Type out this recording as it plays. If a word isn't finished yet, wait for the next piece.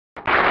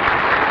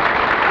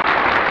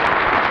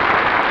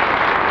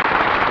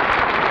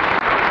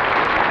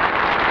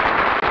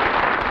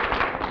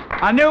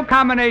A new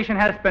combination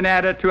has been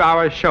added to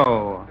our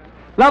show.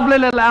 Lovely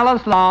little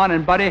Alice Lawn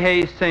and Buddy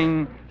Hayes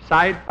sing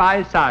Side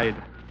by Side.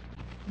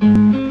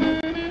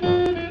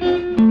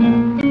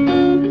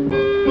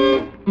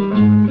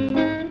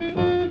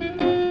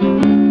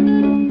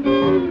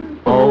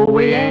 Oh,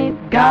 we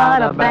ain't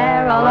got a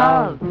barrel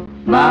of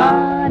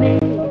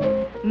money.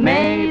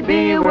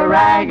 Maybe we're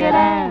ragged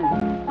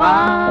and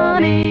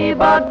funny,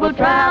 but we'll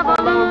travel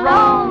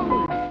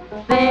along,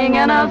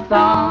 singing a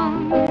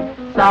song,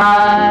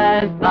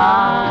 side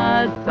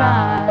by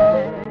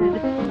side.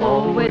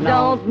 Oh, we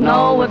don't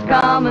know what's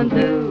coming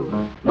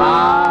tomorrow.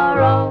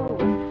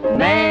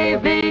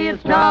 Maybe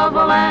it's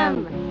trouble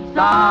and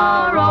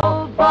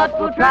sorrow, but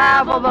we'll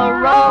travel the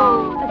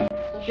road,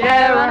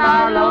 sharing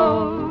our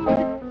load,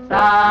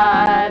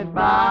 side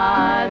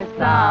by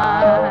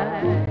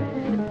side.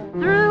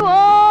 Through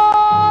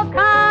all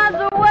kinds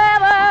of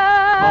weather,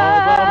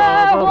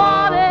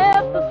 what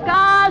if the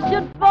sky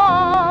should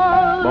fall?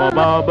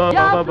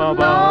 Just as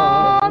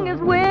long as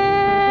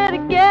we're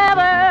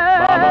together,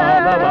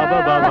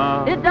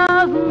 it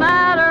doesn't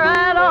matter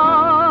at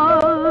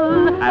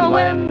all. And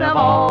when they've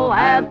all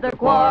had their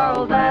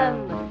quarrels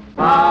and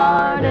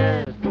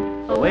parted,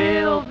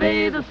 we'll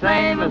be the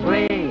same as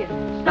we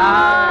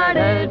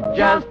started,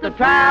 just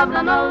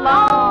a-traveling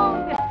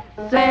along,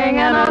 singing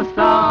a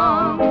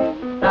song,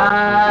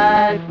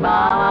 side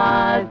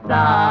by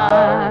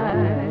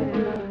side.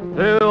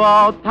 Through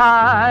all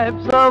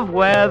types of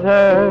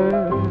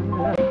weather,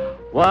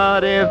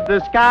 what if the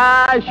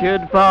sky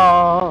should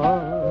fall?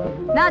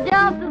 Now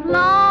just as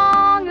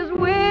long as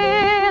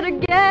we're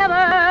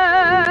together,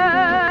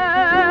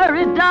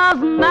 it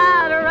doesn't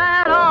matter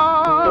at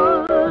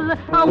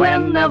all.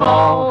 When they've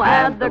all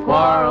had their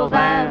quarrels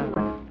and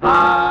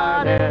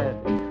parted,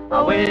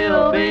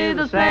 we'll be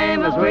the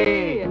same as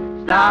we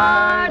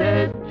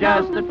started,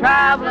 just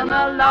a-traveling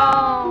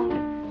along,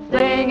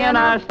 singing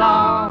our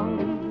song,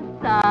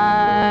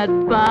 side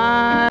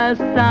by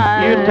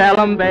side. You tell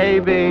 'em,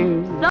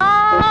 baby.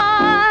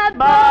 Side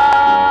by